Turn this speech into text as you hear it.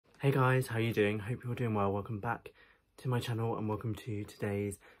Hey guys, how you doing? Hope you're doing well. Welcome back to my channel and welcome to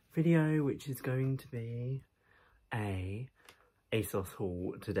today's video, which is going to be a ASOS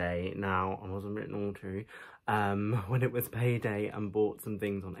haul today. Now, I wasn't written all true. When it was payday and bought some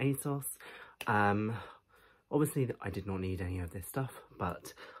things on ASOS. Obviously I did not need any of this stuff,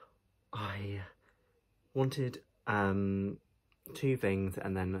 but I wanted two things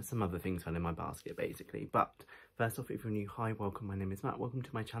and then some other things fell in my basket basically. But first off, if you're new, hi, welcome, my name is Matt, welcome to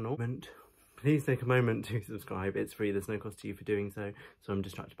my channel. Please take a moment to subscribe, it's free, there's no cost to you for doing so. So I'm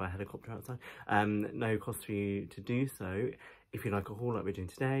distracted by a helicopter outside. No cost for you to do so. If you like a haul like we're doing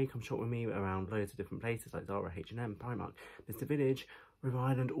today, come shop with me around loads of different places like Zara, H&M, Primark, Mr Village, River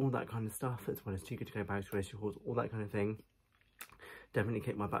Island, all that kind of stuff, as well as Too Good To Go bags, grocery hauls, all that kind of thing. Definitely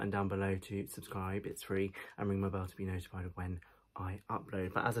click my button down below to subscribe, it's free, and ring my bell to be notified of when I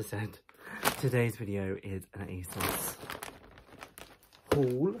upload. But as I said, today's video is an ASOS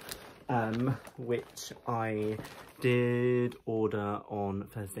haul, which I did order on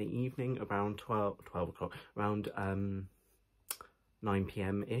Thursday evening around 12 o'clock, around 9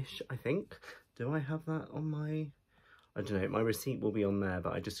 PM ish, I think. Do I have that on my... I don't know, my receipt will be on there,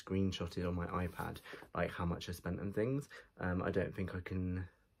 but I just screenshotted on my iPad, like how much I spent and things. I don't think I can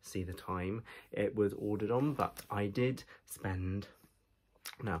see the time it was ordered on, but I did spend...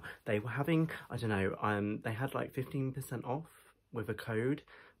 Now, they were having, I don't know, they had like 15% off with a code,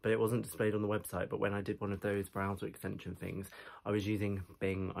 but it wasn't displayed on the website. But when I did one of those browser extension things, I was using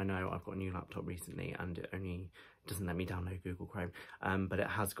Bing. I know I've got a new laptop recently and it only doesn't let me download Google Chrome, but it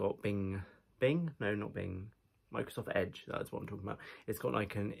has got Bing, no, not Bing, Microsoft Edge, that's what I'm talking about. It's got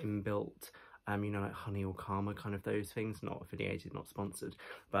like an inbuilt, you know, like Honey or Karma kind of those things, not affiliated, not sponsored,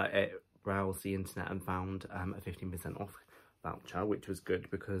 but it browsed the internet and found a 15% off voucher, which was good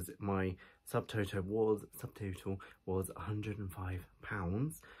because my subtotal was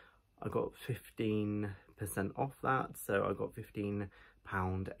 £105. I got 15% off that, so I got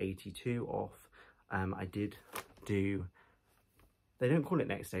 £15.82 off. I did do... They don't call it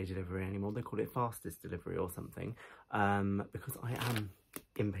next day delivery anymore, they call it fastest delivery or something, because I am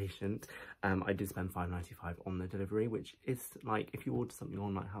impatient. I did spend £5.95 on the delivery, which is like, if you order something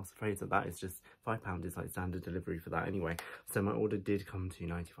on like House of Fraser, that is just £5 is like standard delivery for that anyway. So my order did come to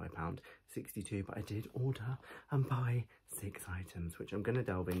 £95.62, but I did order and buy 6 items, which I'm going to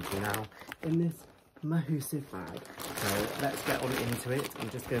delve into now in this massive bag. So let's get on into it.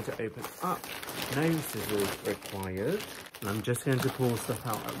 I'm just going to open up, no scissors required, and I'm just going to pull stuff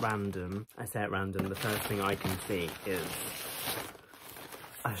out at random. I say at random, the first thing I can see is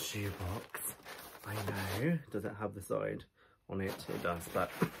a shoebox. I know, does it have the side on it? It does, but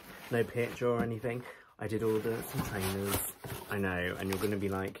no picture or anything. I did order some trainers, I know, and you're going to be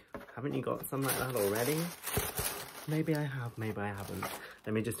like, haven't you got some like that already? Maybe I have, maybe I haven't.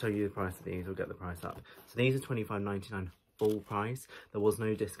 Let me just tell you the price of these, we'll get the price up. So these are £25.99 full price. There was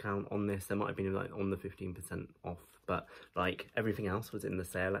no discount on this. There might have been like on the 15% off, but like everything else was in the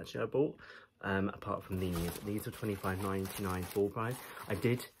sale actually I bought, apart from these. These are £25.99 full price. I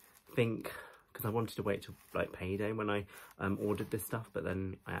did think, because I wanted to wait till like payday when I ordered this stuff, but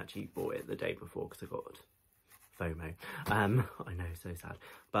then I actually bought it the day before because I got FOMO. I know, so sad.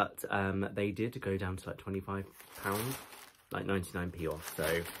 But they did go down to like £25, like 99p off,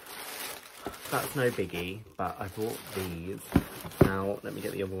 so that's no biggie. But I bought these. Now let me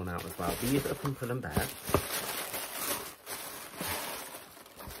get the other one out as well. These are from Pull&Bear.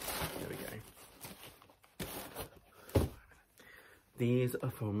 There we go. These are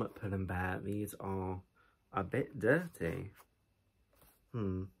from Pull&Bear. These are a bit dirty.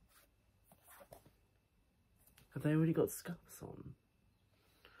 Have they already got scuffs on?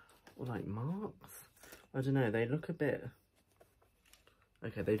 Or like marks? I don't know, they look a bit...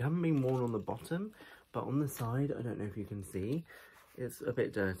 Okay, they haven't been worn on the bottom, but on the side, I don't know if you can see, it's a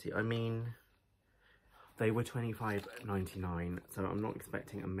bit dirty. I mean, they were £25.99, so I'm not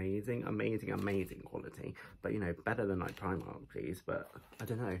expecting amazing quality, but you know, better than like Primark, please. But I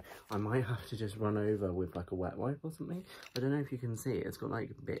don't know, I might have to just run over with like a wet wipe or something. I don't know if you can see it, it's got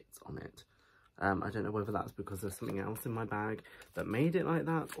like bits on it. I don't know whether that's because there's something else in my bag that made it like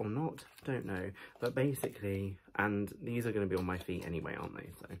that or not, don't know. But basically, and these are going to be on my feet anyway, aren't they?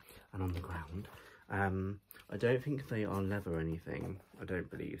 So, and on the ground. I don't think they are leather or anything. I don't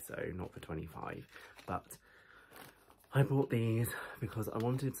believe so, not for 25. But I bought these because I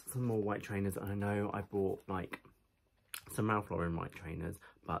wanted some more white trainers. And I know I bought like some Ralph Lauren white trainers,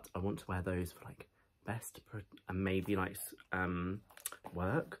 but I want to wear those for like best and maybe like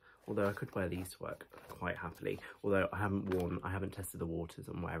work. Although I could wear these to work quite happily. Although I haven't tested the waters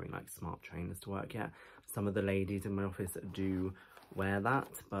on wearing like smart trainers to work yet. Some of the ladies in my office do wear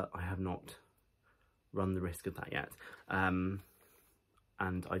that, but I have not run the risk of that yet.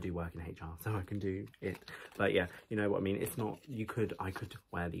 And I do work in HR, so I can do it. But yeah, you know what I mean? It's not, I could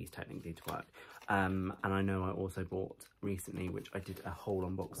wear these technically to work. And I know I also bought recently, which I did a whole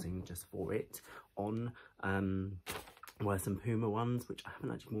unboxing just for it, on were some Puma ones, which I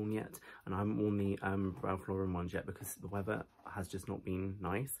haven't actually worn yet. And I haven't worn the Ralph Lauren ones yet because the weather has just not been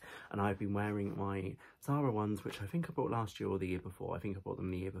nice. And I've been wearing my Zara ones, which I think I bought last year or the year before. I think I bought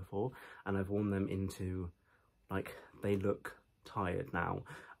them the year before. And I've worn them into, like, they look tired now,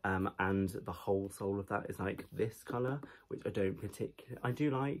 and the whole sole of that is like this colour, which I don't particularly, I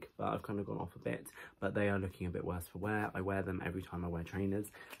do like, but I've kind of gone off a bit. But they are looking a bit worse for wear. I wear them every time I wear trainers,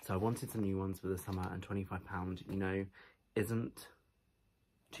 so I wanted some new ones for the summer, and £25, you know, isn't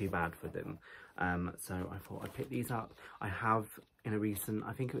too bad for them. So I thought I'd pick these up. I have in a recent,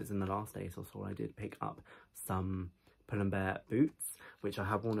 I think it was in the last ASOS haul, I did pick up some Pull&Bear boots, which I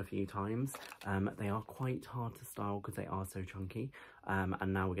have worn a few times. They are quite hard to style because they are so chunky,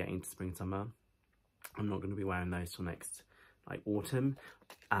 and now we're getting to spring summer. I'm not going to be wearing those till next, like, autumn,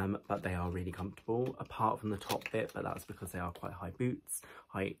 but they are really comfortable apart from the top bit, but that's because they are quite high boots,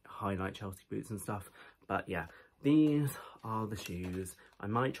 high like Chelsea boots and stuff. But yeah, these are the shoes. I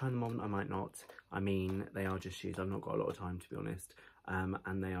might try them on, I might not. I mean, they are just shoes. I've not got a lot of time, to be honest,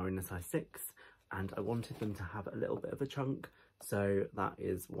 and they are in a size 6. And I wanted them to have a little bit of a chunk, so that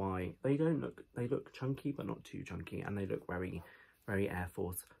is why they look chunky, but not too chunky, and they look very, very Air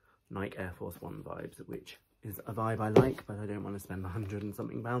Force, Nike Air Force One vibes, which is a vibe I like, but I don't want to spend £100 and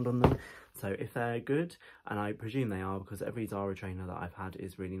something on them. So if they're good, and I presume they are, because every Zara trainer that I've had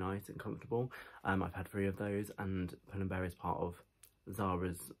is really nice and comfortable. I've had 3 of those, and Pull&Bear is part of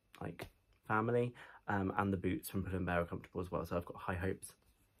Zara's, like, family, and the boots from Pull&Bear are comfortable as well, so I've got high hopes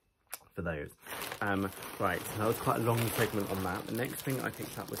for those. Right, so that was quite a long segment on that. The next thing I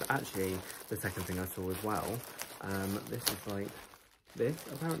picked up was actually the second thing I saw as well. This is like this,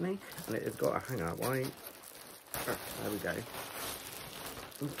 apparently, and it has got a hanger. Why? Oh, there we go.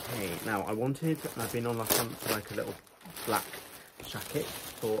 Okay, now I've been on the hunt for like a little black jacket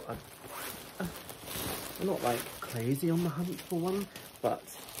for I'm not like crazy on the hunt for one, but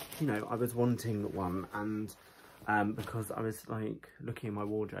you know, I was wanting one, and because I was like looking in my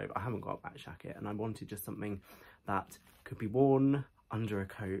wardrobe, I haven't got a black jacket, and I wanted just something that could be worn under a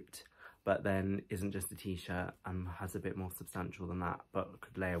coat, but then isn't just a t-shirt and has a bit more substantial than that, but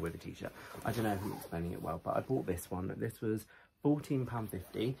could layer with a t-shirt. I don't know if I'm explaining it well, but I bought this one. This was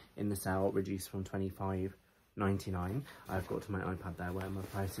 £14.50 in the sale, reduced from £25.99. I've got to my iPad there where my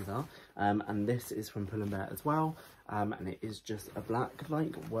prices are, and this is from Pull&Bear as well, and it is just a black,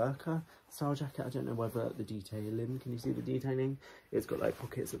 like, worker style jacket. I don't know whether the detailing, can you see the detailing? It's got like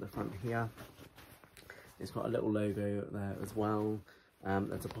pockets at the front here. It's got a little logo there as well.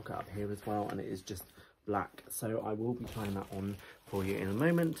 There's a pocket up here as well, and it is just black. So I will be trying that on for you in a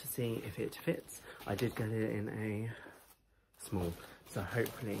moment to see if it fits. I did get it in a small, so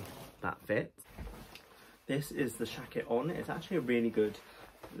hopefully that fits. This is the jacket on. It's actually a really good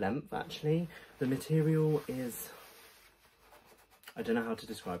length, actually. The material is, I don't know how to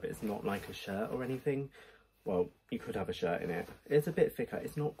describe it. It's not like a shirt or anything. Well, you could have a shirt in it. It's a bit thicker.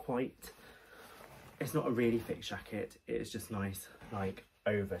 It's not a really thick jacket. It's just nice, like,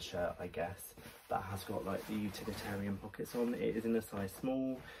 overshirt, I guess, that has got like the utilitarian pockets on. It is in a size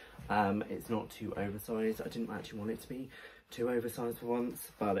small. It's not too oversized. I didn't actually want it to be too oversized for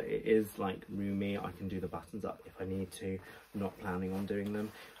once, but it is like roomy. I can do the buttons up if I need to. I'm not planning on doing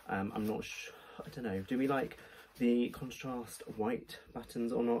them. I'm not sure, I don't know, do we like the contrast white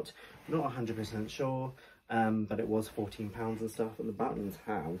buttons or not? Not 100% sure, but it was £14 and stuff. And the buttons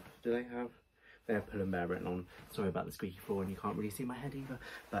do they have? They have Pull&Bear written on. Sorry about the squeaky floor, and you can't really see my head either.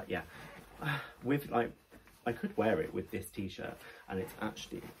 But yeah, with like, I could wear it with this t-shirt, and it's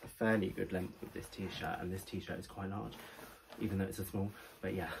actually a fairly good length with this t-shirt, and this t-shirt is quite large, even though it's a small.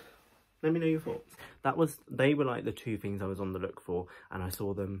 But yeah, let me know your thoughts. They were like the 2 things I was on the look for, and I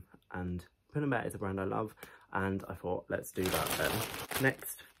saw them, and Pull&Bear is a brand I love, and I thought, let's do that then.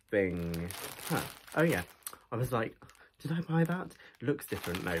 Next thing, oh yeah, I was like, did I buy that? Looks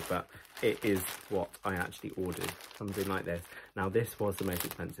different, no, but it is what I actually ordered. Something like this. Now, this was the most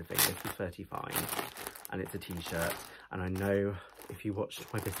expensive thing. This was £35, and it's a t-shirt. And I know if you watched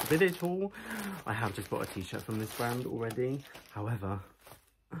my Bits of Village haul, I have just bought a t-shirt from this brand already. However,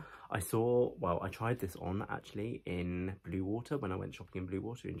 I saw, well, I tried this on actually in Blue Water when I went shopping in Blue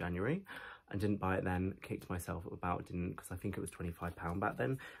Water in January, and didn't buy it then. Kicked myself about, didn't, because I think it was £25 back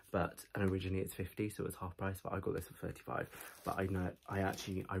then, but, and originally it's 50, so it was half price, but I got this for 35. But I know, I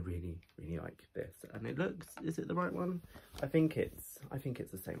really like this, and it looks, is it the right one? I think it's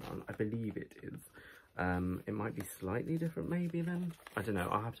the same one. I believe it is. It might be slightly different maybe then. I don't know,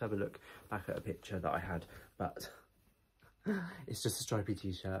 I'll have to have a look back at a picture that I had, but it's just a stripy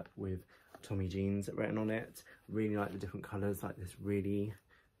t-shirt with Tommy jeans written on it. Really like the different colours, like this really,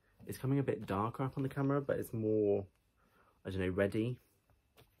 it's coming a bit darker up on the camera, but it's more, I don't know, reddy.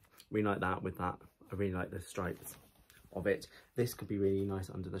 Really like that with that. I really like the stripes of it. This could be really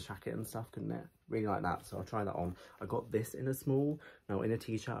nice under the jacket and stuff, couldn't it? Really like that, so I'll try that on. I got this in a small. Now in a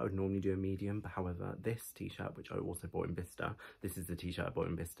t-shirt I would normally do a medium, but however this t-shirt, which I also bought in Bicester, this is the t-shirt I bought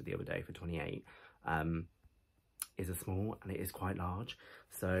in Bicester the other day for 28, is a small, and it is quite large,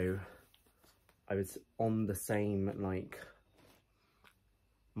 so I was on the same like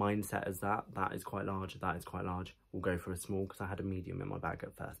mindset as that is quite large, that is quite large. We'll go for a small because I had a medium in my bag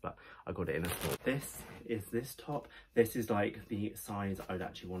at first, but I got it in a small. This is this top. This is like the size I would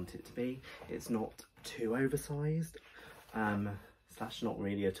actually want it to be. It's not too oversized, slash not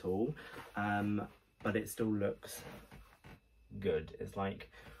really at all, but it still looks good. It's like,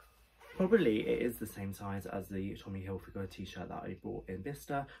 probably it is the same size as the Tommy Hilfiger t-shirt that I bought in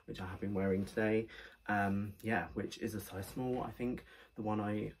Bicester, which I have been wearing today. Yeah, which is a size small. I think the one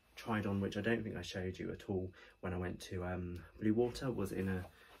I tried on, which I don't think I showed you at all when I went to Blue Water, was in a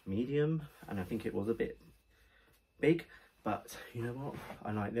medium, and I think it was a bit big, but you know what,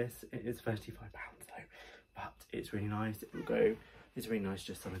 I like this. It is £35 though, but it's really nice. It will go, it's really nice,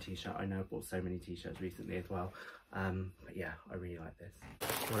 just summer t-shirt. I know I've bought so many t-shirts recently as well, but yeah, I really like this.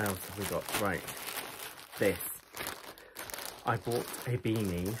 What else have we got? Right, this, I bought a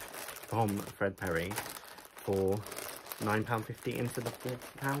beanie from Fred Perry for £9.50 instead of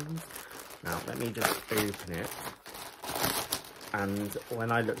 £40. Now let me just open it, and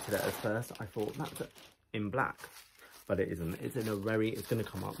when I looked at it at first I thought that's in black, but it isn't. It's in a very, it's going to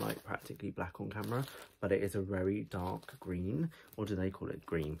come up like practically black on camera, but it is a very dark green. What do they call it?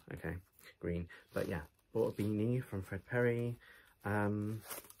 Green. Okay, green. But yeah, bought a beanie from Fred Perry. I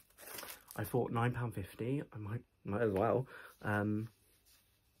thought £9.50, I might as well. How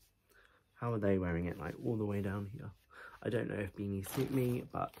are they wearing it? Like all the way down here. I don't know if beanies suit me,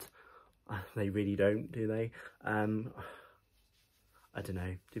 but they really don't, do they? I don't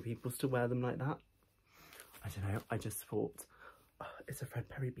know. Do people still wear them like that? I don't know. I just thought, it's a Fred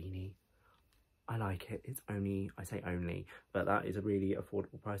Perry beanie. I like it. It's only, I say only, but that is a really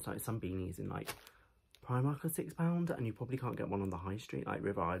affordable price. Like some beanies in like Primark are £6, and you probably can't get one on the high street. Like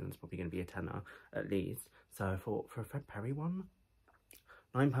River Island's probably going to be a tenner at least. So I thought for a Fred Perry one,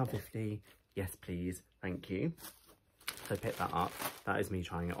 £9.50, yes please, thank you. So pick that up. That is me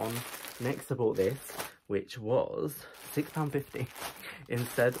trying it on. Next I bought this, which was £6.50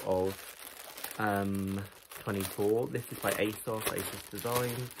 instead of 24. This is by ASOS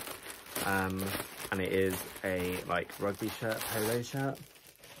Design, and it is a like rugby shirt, polo shirt.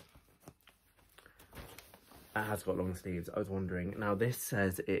 It has got long sleeves. I was wondering. Now this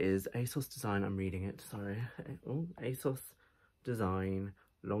says it is ASOS Design. I'm reading it, sorry. Oh, ASOS Design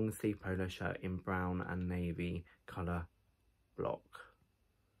long sleeve polo shirt in brown and navy colour block.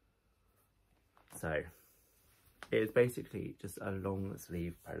 So it is basically just a long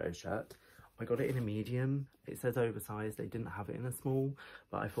sleeve polo shirt. I got it in a medium. It says oversized. They didn't have it in a small,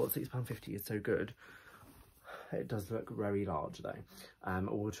 but I thought £6.50 is so good. It does look very large though.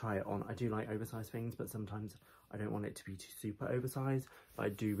 We'll try it on. I do like oversized things, but sometimes I don't want it to be too super oversized, but I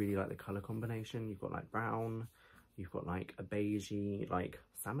do really like the colour combination. You've got like brown, you've got like a beigey, like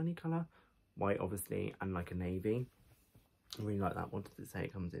salmony colour, white obviously, and like a navy. I really like that. What does it say?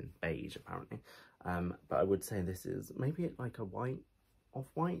 It comes in beige apparently, but I would say this is maybe like a white,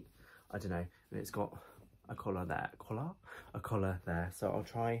 off-white, I don't know. And it's got a collar there, a collar there, so I'll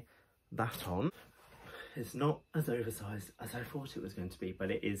try that on. It's not as oversized as I thought it was going to be,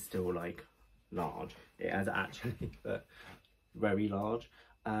 but it is still like large. It is actually but very large.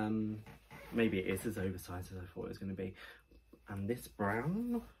 Maybe it is as oversized as I thought it was going to be. And this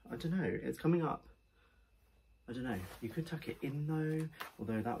brown, I don't know, it's coming up. I don't know, you could tuck it in though,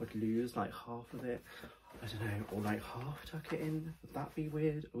 although that would lose like half of it. I don't know, or like half tuck it in. Would that be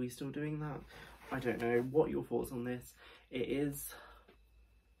weird? Are we still doing that? I don't know. What are your thoughts on this? It is,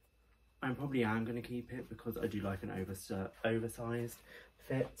 I probably am going to keep it because I do like an oversized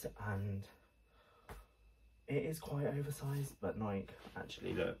fit, and it is quite oversized, but like,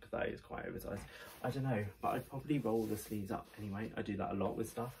 actually look, that is quite oversized. I don't know, but I'd probably roll the sleeves up anyway. I do that a lot with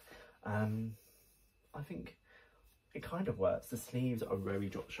stuff. I think it kind of works. The sleeves are very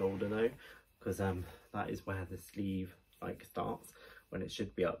drop shoulder though, because that is where the sleeve like starts, when it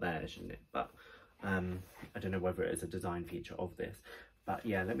should be up there, shouldn't it? But I don't know whether it is a design feature of this, but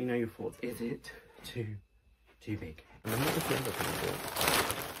yeah, let me know your thoughts. Is it too big? And then what was the other thing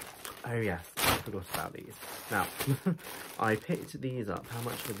for? Oh yes, I forgot about these. Now, I picked these up. How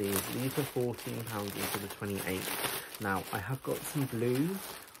much were these? These were £14 instead of 28. Now, I have got some blues,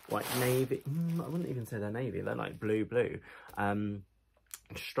 like navy, I wouldn't even say they're navy, they're like blue.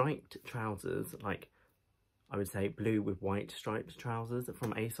 Striped trousers, like I would say blue with white striped trousers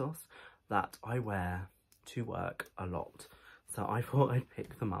from ASOS that I wear to work a lot. So I thought I'd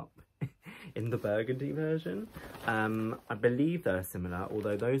pick them up in the burgundy version. I believe they're similar,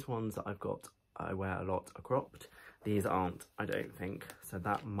 although those ones that I've got I wear a lot are cropped. These aren't, I don't think. So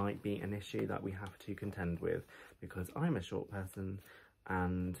that might be an issue that we have to contend with, because I'm a short person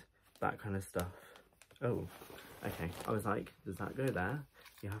and that kind of stuff. Oh, okay. I was like, does that go there?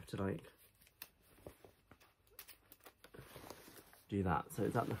 You have to like do that. So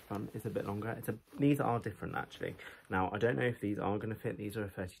it's at the front, it's a bit longer. These are different actually. Now I don't know if these are going to fit. These are a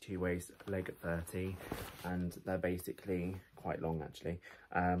 32 waist, leg at 30, and they're basically quite long actually.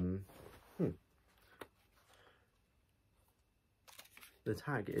 The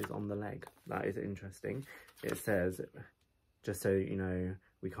tag is on the leg. That is interesting. It says, just so you know,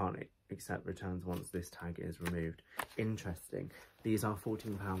 we can't accept returns once this tag is removed. Interesting. These are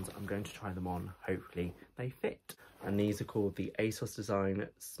 £14. I'm going to try them on. Hopefully they fit. And these are called the ASOS Design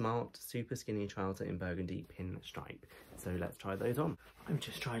Smart Super Skinny Trouser in Burgundy Pin Stripe. So let's try those on. I've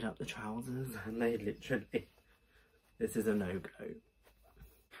just tried out the trousers and they literally, this is a no-go.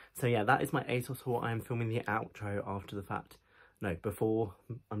 So yeah, that is my ASOS haul. I am filming the outro after the fact. No, before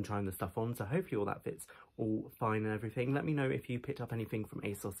I'm trying the stuff on, so hopefully all that fits all fine and everything. Let me know if you picked up anything from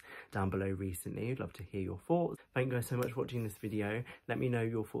ASOS down below recently. I'd love to hear your thoughts. Thank you guys so much for watching this video. Let me know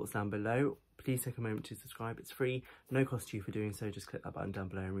your thoughts down below. Please take a moment to subscribe. It's free, no cost to you for doing so. Just click that button down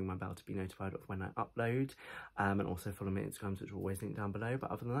below and ring my bell to be notified of when I upload. And also follow me on Instagram, which will always link down below. But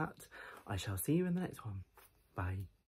other than that, I shall see you in the next one. Bye.